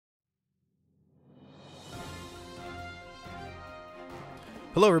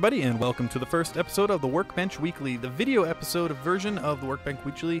Hello everybody and welcome to the first episode of the Workbench Weekly, the video episode version of the Workbench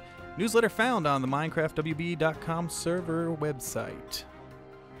Weekly newsletter found on the MinecraftWB.com server website.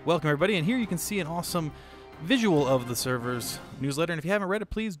 Welcome everybody, and here you can see an awesome visual of the server's newsletter, and if you haven't read it,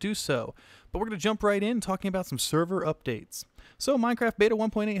 please do so. But we're going to jump right in talking about some server updates. So Minecraft Beta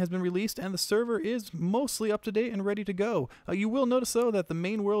 1.8 has been released and the server is mostly up to date and ready to go. You will notice though that the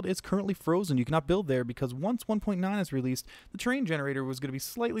main world is currently frozen. You cannot build there because once 1.9 is released, the terrain generator was going to be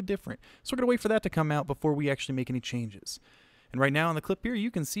slightly different. So we're going to wait for that to come out before we actually make any changes. And right now in the clip here,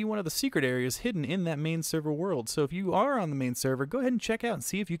 you can see one of the secret areas hidden in that main server world. So if you are on the main server, go ahead and check out and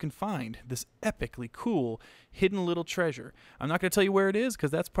see if you can find this epically cool hidden little treasure. I'm not going to tell you where it is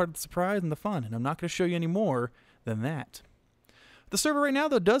because that's part of the surprise and the fun, and I'm not going to show you any more than that. The server right now,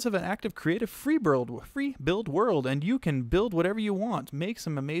 though, does have an active creative free build world, and you can build whatever you want, make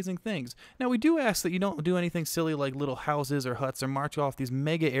some amazing things. Now, we do ask that you don't do anything silly like little houses or huts or march off these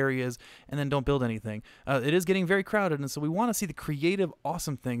mega areas and then don't build anything. It is getting very crowded, and so we want to see the creative,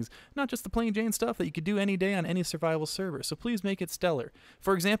 awesome things, not just the plain Jane stuff that you could do any day on any survival server, so please make it stellar.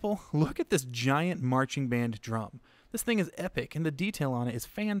 For example, look at this giant marching band drum. This thing is epic, and the detail on it is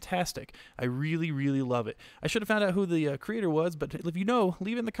fantastic. I really, really love it. I should have found out who the creator was, but if you know,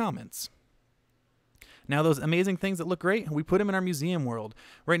 leave it in the comments. Now those amazing things that look great, we put them in our museum world.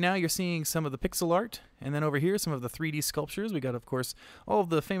 Right now you're seeing some of the pixel art, and then over here some of the 3D sculptures. We got, of course, all of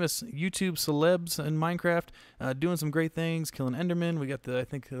the famous YouTube celebs in Minecraft doing some great things, killing Enderman. We got I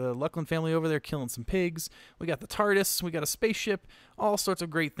think the Luckland family over there killing some pigs. We got the TARDIS, we got a spaceship, all sorts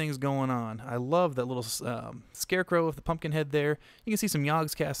of great things going on. I love that little scarecrow with the pumpkin head there. You can see some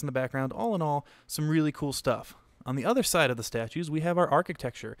Yogs cast in the background. All in all, some really cool stuff. On the other side of the statues, we have our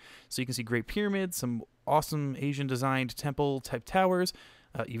architecture. So you can see great pyramids, some awesome Asian-designed temple-type towers,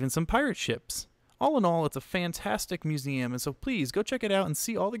 even some pirate ships. All in all, it's a fantastic museum, and so please go check it out and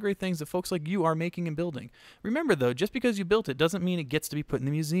see all the great things that folks like you are making and building. Remember, though, just because you built it doesn't mean it gets to be put in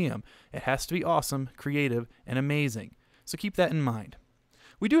the museum. It has to be awesome, creative, and amazing. So keep that in mind.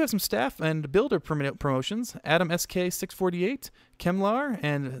 We do have some staff and builder promotions. Adam SK648, Kemlar,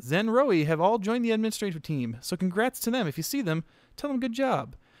 and Zen Roe have all joined the administrative team, so congrats to them. If you see them, tell them good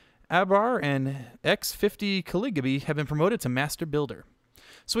job. Abar and X50 Calligaby have been promoted to Master Builder.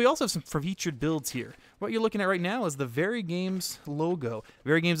 So we also have some featured builds here. What you're looking at right now is the Very Games logo.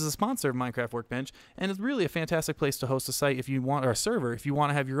 Very Games is a sponsor of Minecraft Workbench, and it's really a fantastic place to host a site if you want, or a server, if you want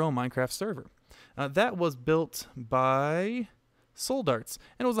to have your own Minecraft server. That was built by Soul Darts,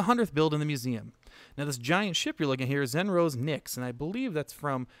 and it was the 100th build in the museum. Now this giant ship you're looking at here is Zenro's Nyx, and I believe that's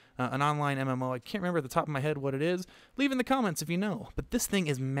from an online MMO. I can't remember at the top of my head what it is. Leave in the comments if you know. But this thing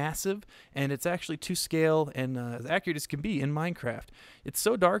is massive, and it's actually to scale and as accurate as can be in Minecraft. It's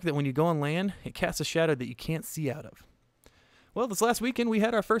so dark that when you go on land, it casts a shadow that you can't see out of. Well, this last weekend we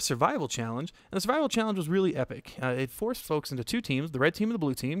had our first survival challenge, and the survival challenge was really epic. It forced folks into two teams, the red team and the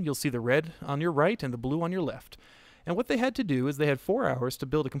blue team. You'll see the red on your right and the blue on your left. And what they had to do is they had 4 hours to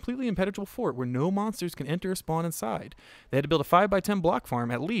build a completely impenetrable fort where no monsters can enter or spawn inside. They had to build a 5x10 block farm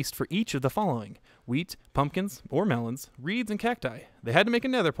at least for each of the following: wheat, pumpkins, or melons, reeds, and cacti. They had to make a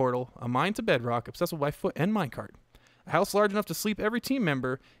nether portal, a mine to bedrock, accessible by foot and minecart, a house large enough to sleep every team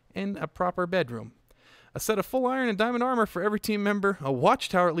member, and a proper bedroom. A set of full iron and diamond armor for every team member, a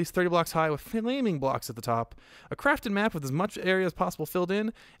watchtower at least 30 blocks high with flaming blocks at the top, a crafted map with as much area as possible filled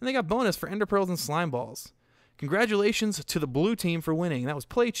in, and they got bonus for ender pearls and slime balls. Congratulations to the blue team for winning. That was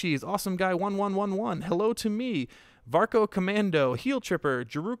Play Cheese, Awesome Guy 1111, Hello to Me, Varco Commando, Heel Tripper,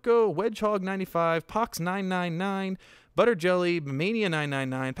 Jeruko, Wedgehog 95, Pox 999, Butter Jelly, Mania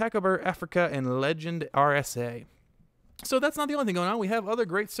 999, Packover Africa, and Legend RSA. So that's not the only thing going on. We have other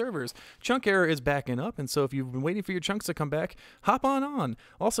great servers. Chunk Error is backing up, and so if you've been waiting for your chunks to come back, hop on.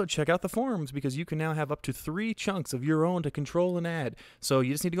 Also, check out the forums because you can now have up to 3 chunks of your own to control and add. So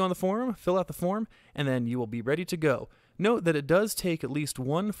you just need to go on the forum, fill out the form, and then you will be ready to go. Note that it does take at least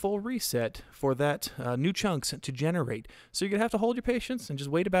 1 full reset for that new chunks to generate. So you're going to have to hold your patience and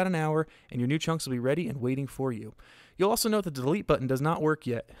just wait about an hour, and your new chunks will be ready and waiting for you. You'll also note that the delete button does not work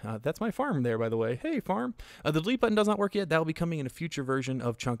yet. That's my farm there, by the way. Hey, farm. The delete button does not work yet. That will be coming in a future version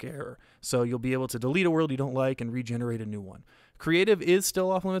of Chunk Error. So you'll be able to delete a world you don't like and regenerate a new one. Creative is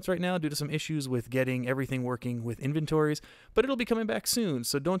still off limits right now due to some issues with getting everything working with inventories, but it'll be coming back soon,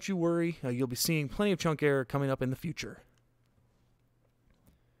 so don't you worry. You'll be seeing plenty of Chunk Error coming up in the future.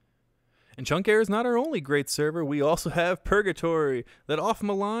 And Chunk Air is not our only great server. We also have Purgatory, that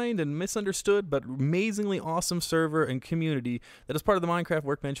oft-maligned and misunderstood but amazingly awesome server and community that is part of the Minecraft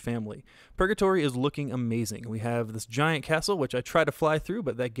Workbench family. Purgatory is looking amazing. We have this giant castle, which I try to fly through,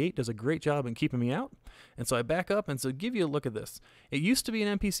 but that gate does a great job in keeping me out. And so I back up, and so give you a look at this. It used to be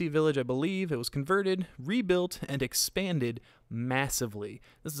an NPC village, I believe. It was converted, rebuilt, and expanded massively.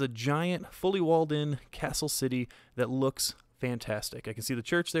 This is a giant, fully walled-in castle city that looks fantastic. I can see the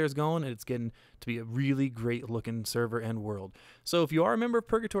church there is going, and it's getting to be a really great looking server and world. So if you are a member of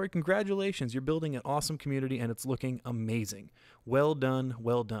Purgatory, congratulations. You're building an awesome community, and it's looking amazing. Well done,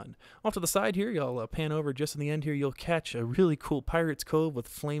 well done. Off to the side here, y'all pan over just in the end here, you'll catch a really cool Pirate's Cove with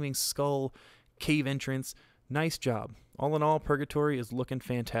flaming skull cave entrance. Nice job. All in all, Purgatory is looking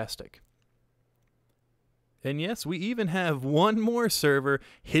fantastic. And yes, we even have one more server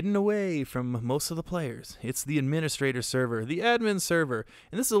hidden away from most of the players. It's the administrator server, the admin server.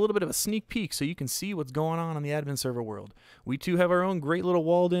 And this is a little bit of a sneak peek so you can see what's going on in the admin server world. We too have our own great little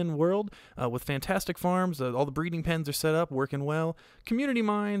walled-in world with fantastic farms. All the breeding pens are set up, working well. Community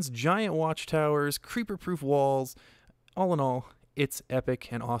mines, giant watchtowers, creeper-proof walls. All in all, it's epic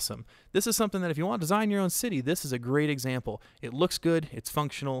and awesome. This is something that if you want to design your own city, this is a great example. It looks good, it's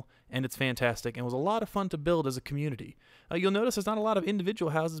functional, and it's fantastic, and was a lot of fun to build as a community. You'll notice there's not a lot of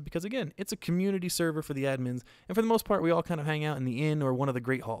individual houses because, again, it's a community server for the admins, and for the most part, we all kind of hang out in the inn or one of the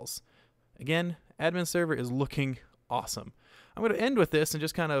great halls. Again, admin server is looking awesome. I'm going to end with this and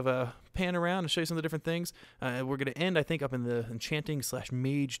just kind of pan around and show you some of the different things. We're going to end, I think, up in the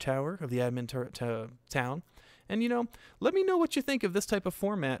enchanting/mage tower of the admin town. And, you know, let me know what you think of this type of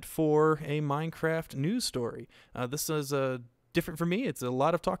format for a Minecraft news story. This is different for me. It's a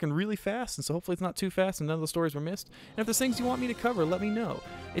lot of talking really fast, and so hopefully it's not too fast and none of the stories were missed. And if there's things you want me to cover, let me know.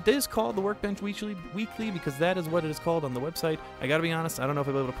 It is called the Workbench Weekly because that is what it is called on the website. I gotta be honest, I don't know if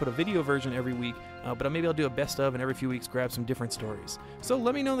I'll be able to put a video version every week, but maybe I'll do a best of and every few weeks grab some different stories. So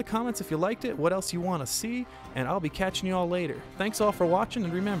let me know in the comments if you liked it, what else you want to see, and I'll be catching you all later. Thanks all for watching,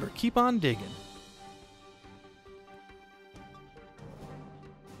 and remember, keep on digging.